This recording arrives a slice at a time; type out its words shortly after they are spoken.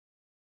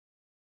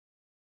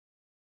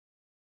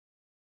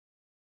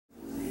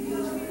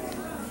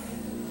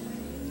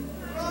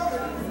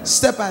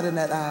Step out in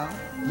that aisle.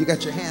 You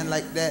got your hand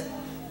like that.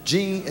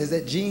 Jean, is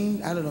that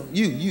Jean? I don't know.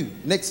 You.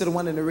 Next to the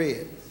one in the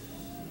red.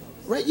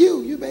 Right,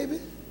 you baby.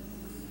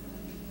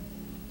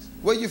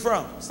 Where you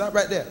from? Stop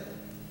right there.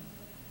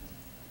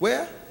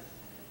 Where?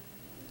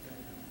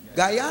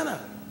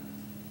 Guyana.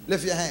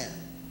 Lift your hand.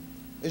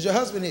 Is your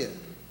husband here?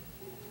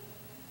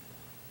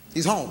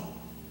 He's home.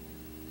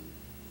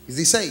 Is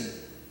he saved?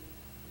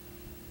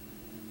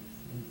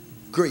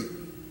 Great.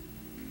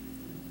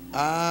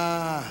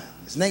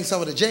 His name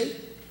starts with a J?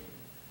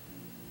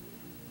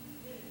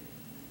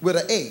 With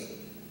an A.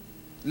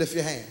 Lift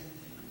your hand.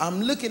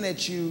 I'm looking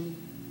at you,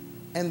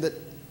 and the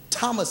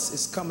Thomas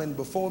is coming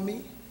before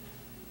me.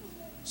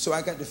 So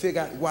I got to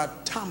figure out why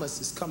Thomas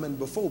is coming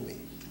before me.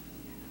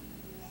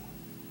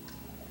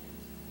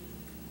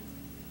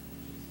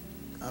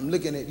 I'm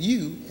looking at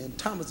you, and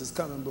Thomas is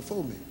coming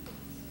before me.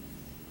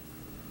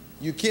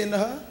 You kin to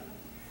her?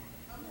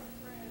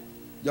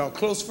 Y'all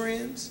close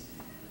friends?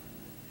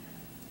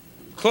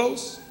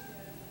 Close?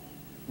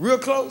 Real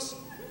close?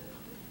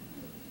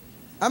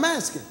 I'm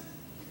asking.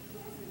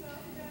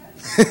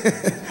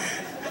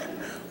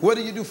 What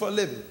do you do for a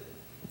living?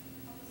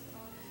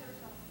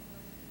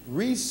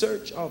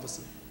 Research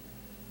officer.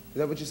 Is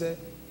that what you said?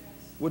 Yes.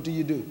 What do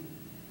you do?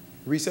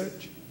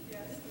 Research? Yes.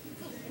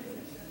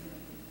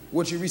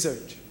 What you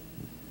research?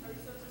 I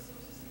research the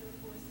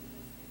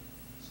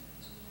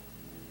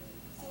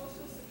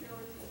Social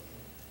Security.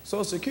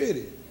 Social Security?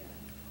 Yeah.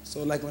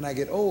 So like when I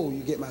get old,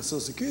 you get my Social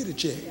Security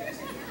check. Yes.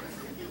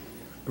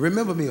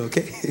 Remember me,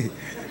 okay?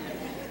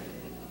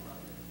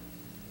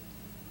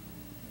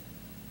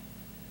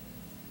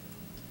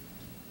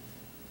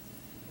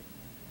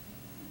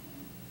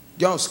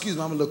 Y'all, excuse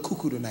me, I'm a little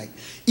cuckoo tonight.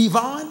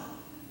 Yvonne?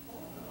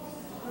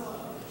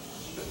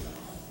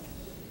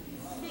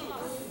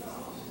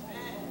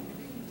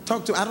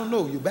 Talk to, I don't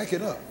know, you back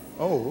it up.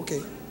 Oh,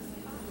 okay.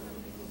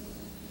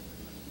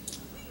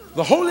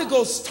 The Holy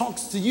Ghost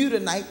talks to you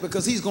tonight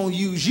because he's going to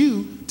use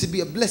you to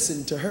be a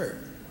blessing to her.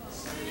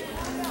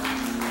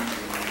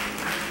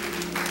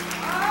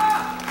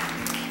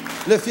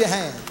 Lift your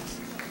hands.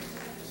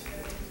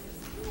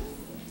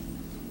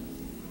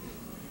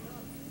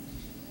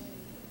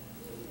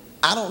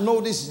 I don't know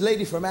this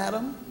lady from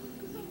Adam,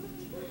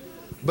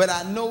 but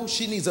I know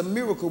she needs a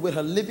miracle with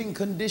her living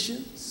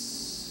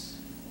conditions.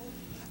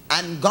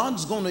 And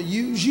God's going to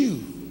use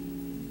you,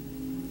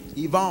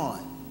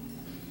 Yvonne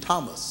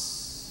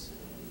Thomas.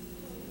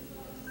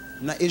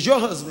 Now, is your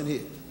husband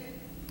here?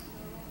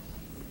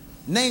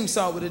 Name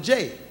start with a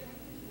J.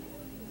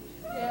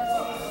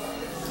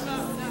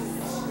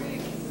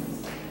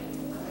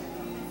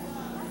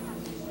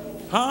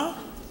 Huh?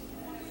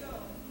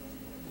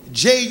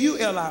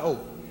 Julio.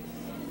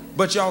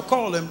 But y'all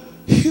call him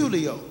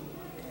Julio.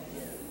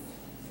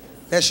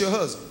 That's your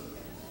husband.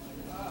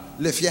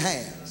 Lift your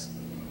hands.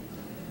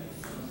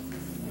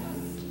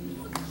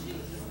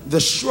 The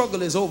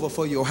struggle is over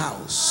for your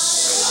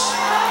house.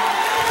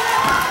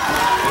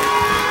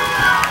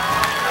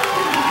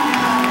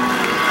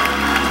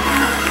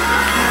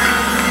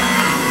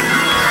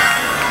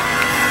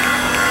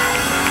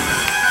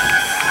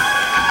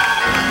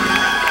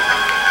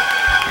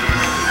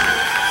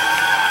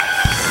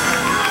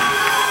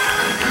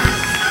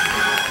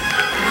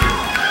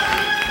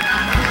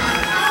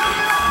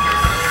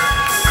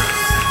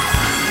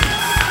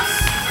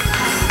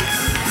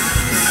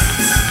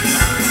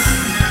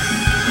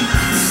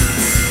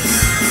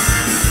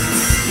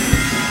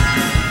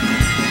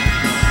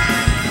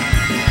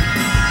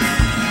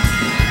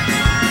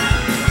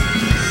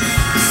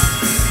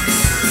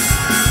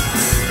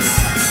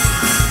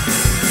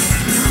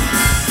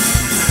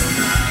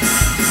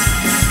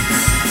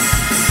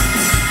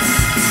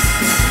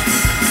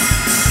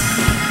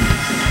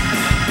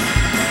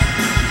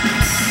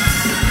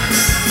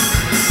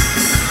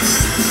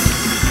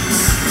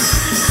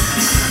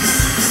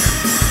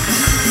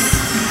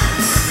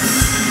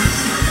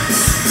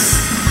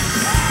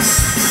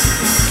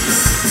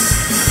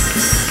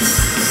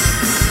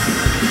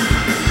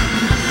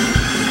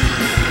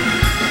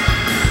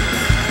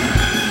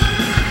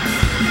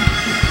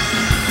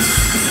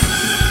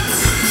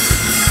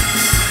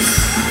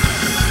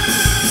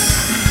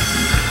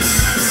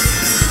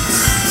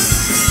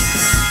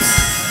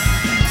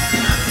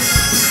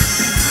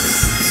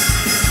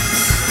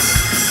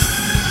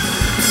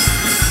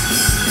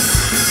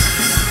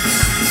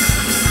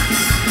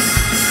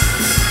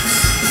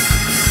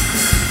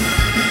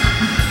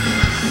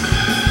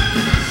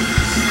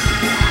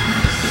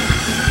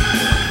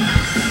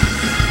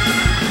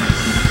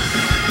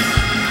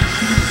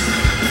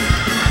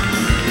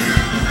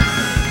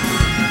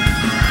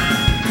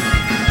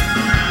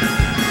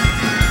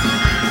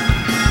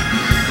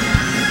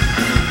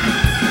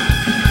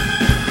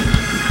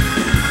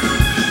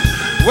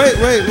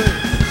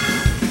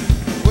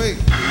 Wait.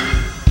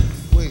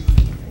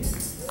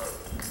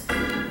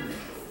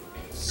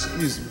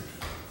 Excuse me.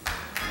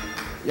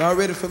 Y'all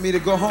ready for me to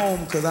go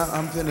home? Because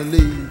I'm finna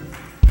leave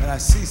and I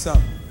see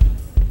something.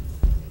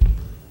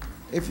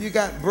 If you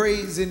got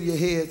braids in your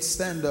head,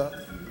 stand up.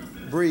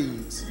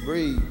 Braids.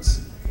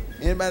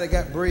 Anybody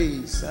got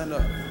braids? Stand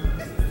up.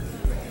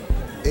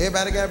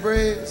 Everybody got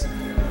braids?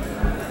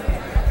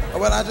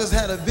 Well, I just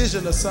had a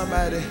vision of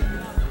somebody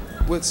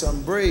with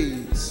some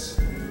braids.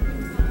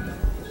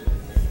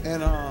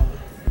 And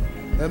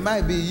it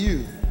might be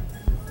you.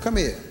 Come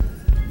here.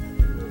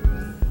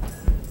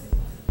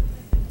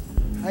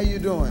 How you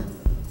doing?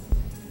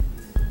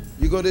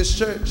 You go to this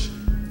church?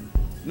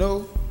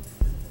 No?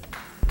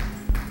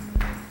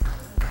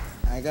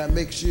 I gotta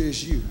make sure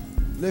it's you.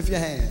 Lift your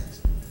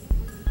hands.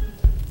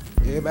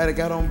 Everybody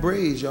got on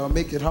braids. Y'all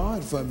make it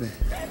hard for me.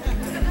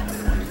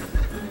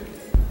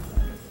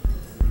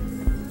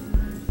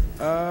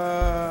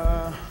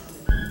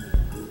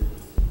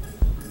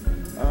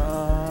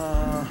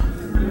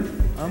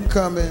 I'm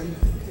coming.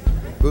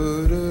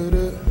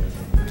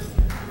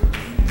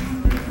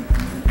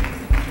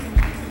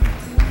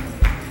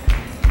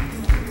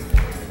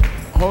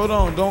 Hold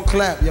on, don't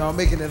clap. Y'all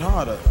making it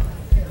harder.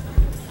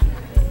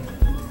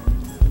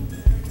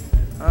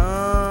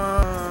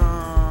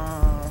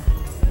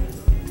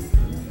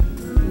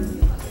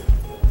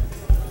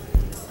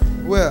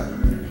 Well,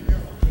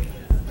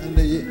 in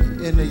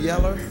the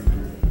yellow.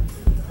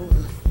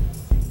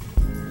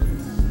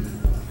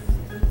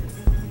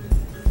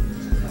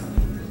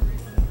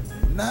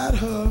 Not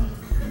her.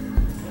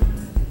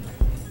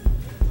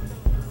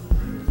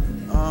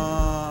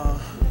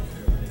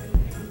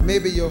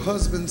 Maybe your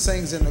husband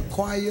sings in the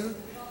choir.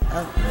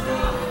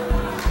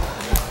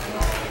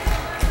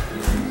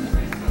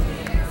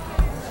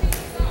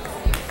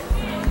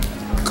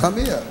 Come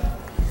here.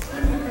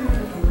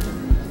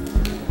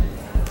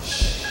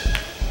 Shh.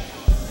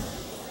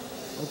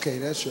 Okay,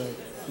 that's right.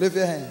 Lift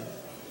your hand.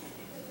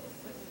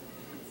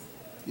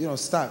 You don't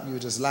stop. You're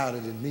just louder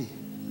than me.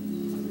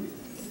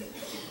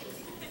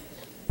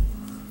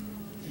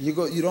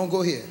 You don't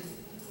go here.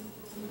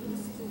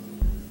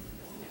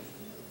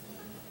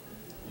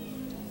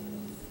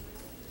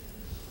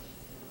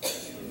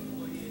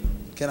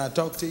 Can I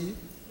talk to you?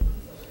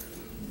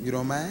 You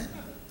don't mind?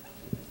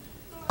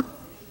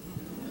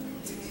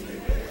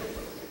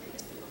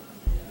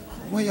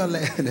 Why y'all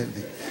laughing at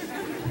me?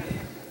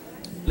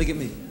 Look at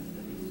me.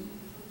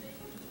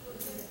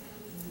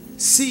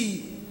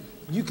 See,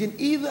 you can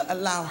either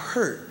allow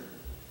hurt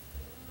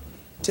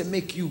to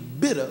make you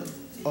bitter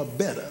or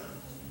better.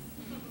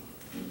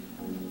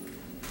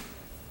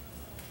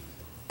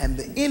 And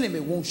the enemy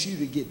wants you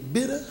to get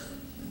bitter,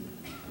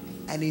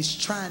 and he's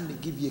trying to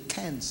give you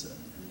cancer.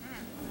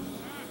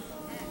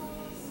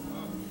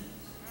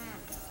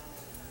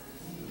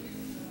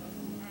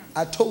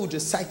 I told you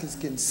psychics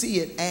can see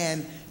it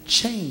and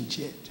change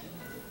it.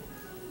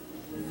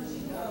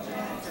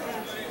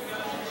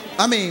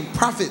 I mean,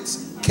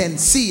 prophets can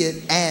see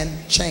it and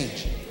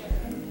change it.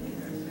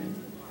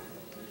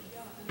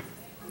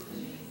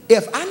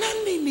 If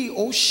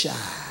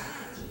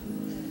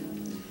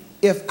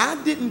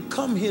I didn't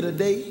come here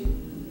today,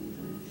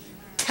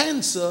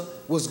 cancer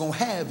was going to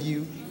have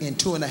you in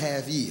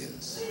 2.5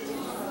 years.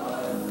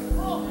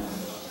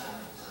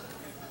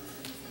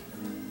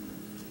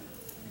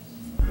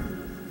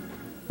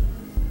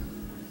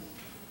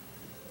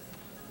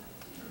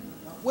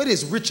 What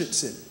is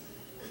Richardson?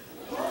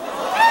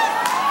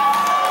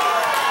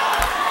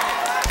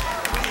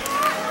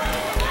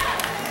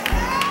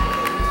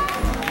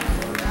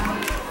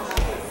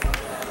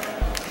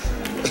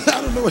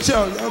 I don't know what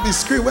y'all be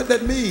screaming. What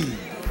that mean?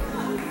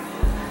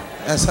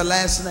 That's her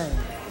last name.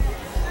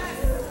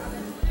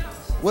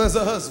 Where's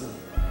her husband?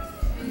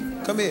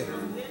 Come here.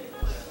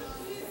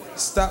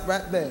 Stop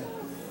right there.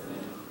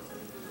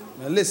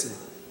 Now listen.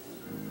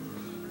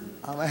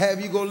 I'm going to have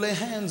you go lay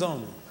hands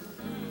on him.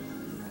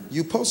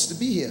 You're supposed to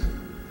be here.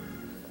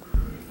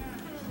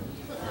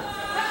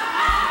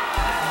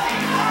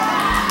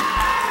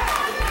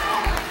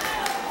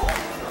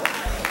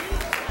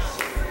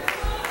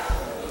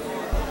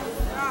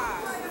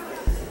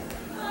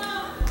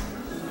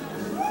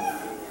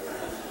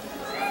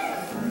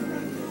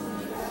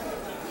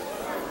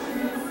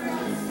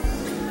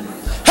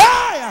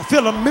 Hey, I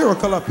feel a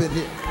miracle up in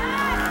here.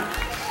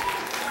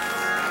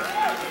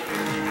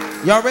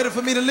 Y'all ready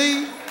for me to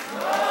leave?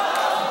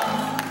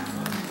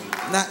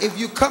 Now, if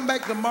you come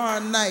back tomorrow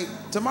night,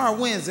 tomorrow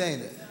Wednesday,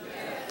 ain't it?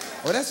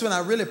 Well, that's when I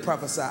really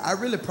prophesy. I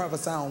really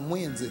prophesy on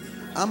Wednesday.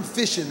 I'm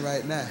fishing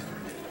right now.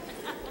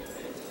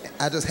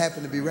 I just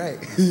happen to be right.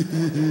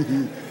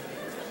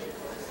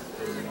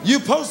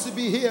 You're supposed to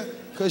be here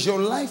because your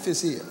life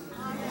is here.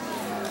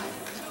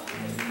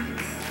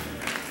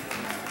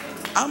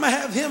 I'm going to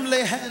have him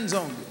lay hands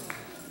on you.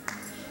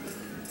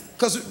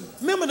 Because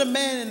remember the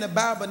man in the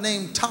Bible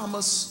named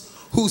Thomas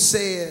who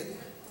said,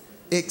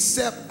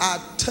 except I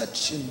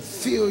touch and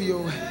feel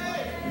your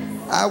hand,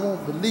 I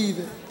won't believe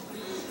it.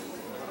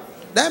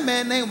 That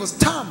man's name was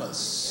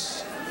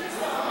Thomas.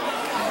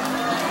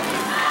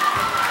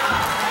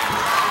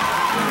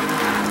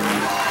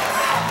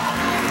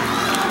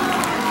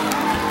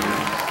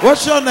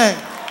 What's your name?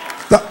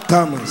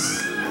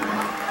 Thomas.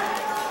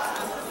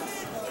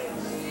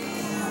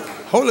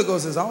 Holy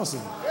Ghost is awesome.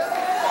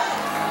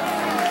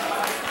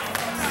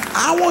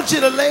 I want you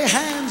to lay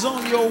hands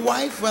on your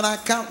wife when I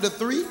count to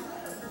 3.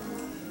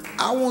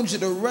 I want you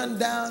to run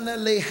down there,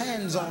 lay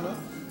hands on her,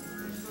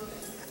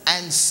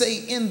 and say,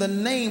 in the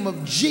name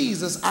of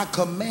Jesus, I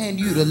command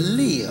you to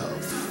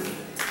live.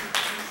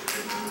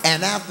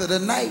 And after the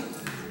night,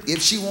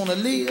 if she want to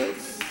live,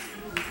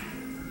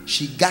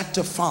 she got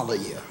to follow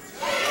you.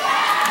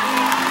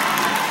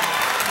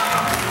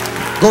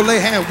 Go lay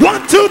hands.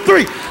 1, 2,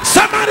 3.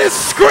 Somebody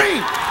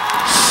scream.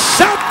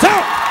 Shout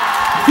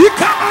out. You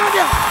come on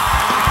here.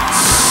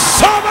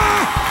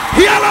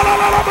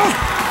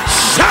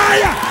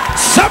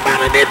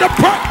 Somebody need to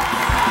pray.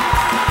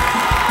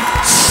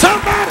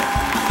 Somebody.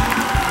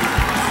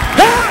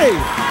 Hey,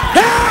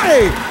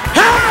 hey,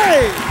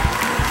 hey.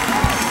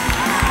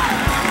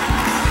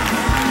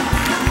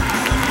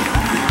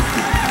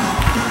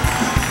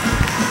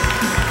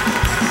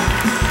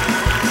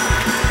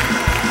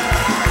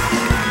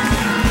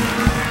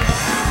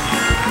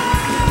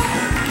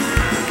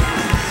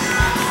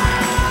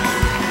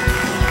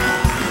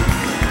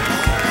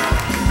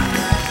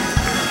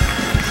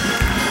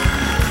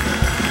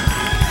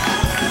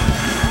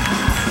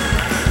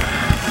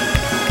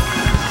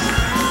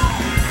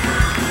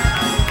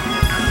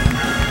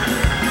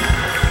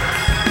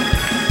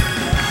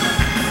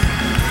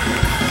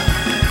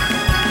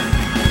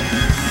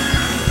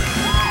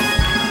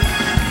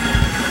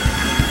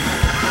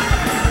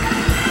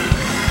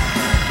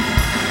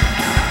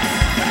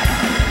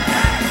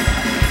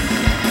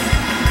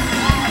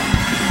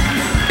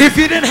 If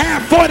you didn't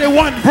have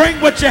 41, bring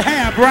what you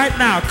have right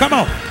now. Come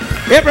on.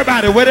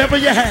 Everybody, whatever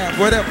you have,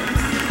 whatever.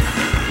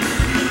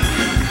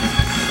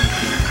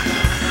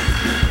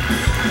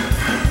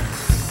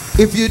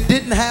 If you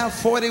didn't have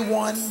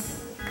 41,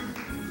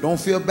 don't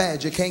feel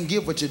bad. You can't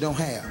give what you don't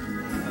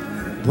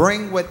have.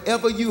 Bring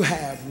whatever you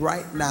have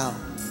right now,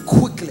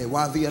 quickly,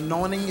 while the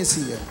anointing is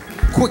here.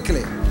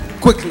 Quickly,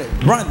 quickly.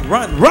 Run,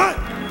 run, run.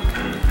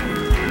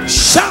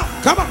 Shout.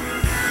 Come on.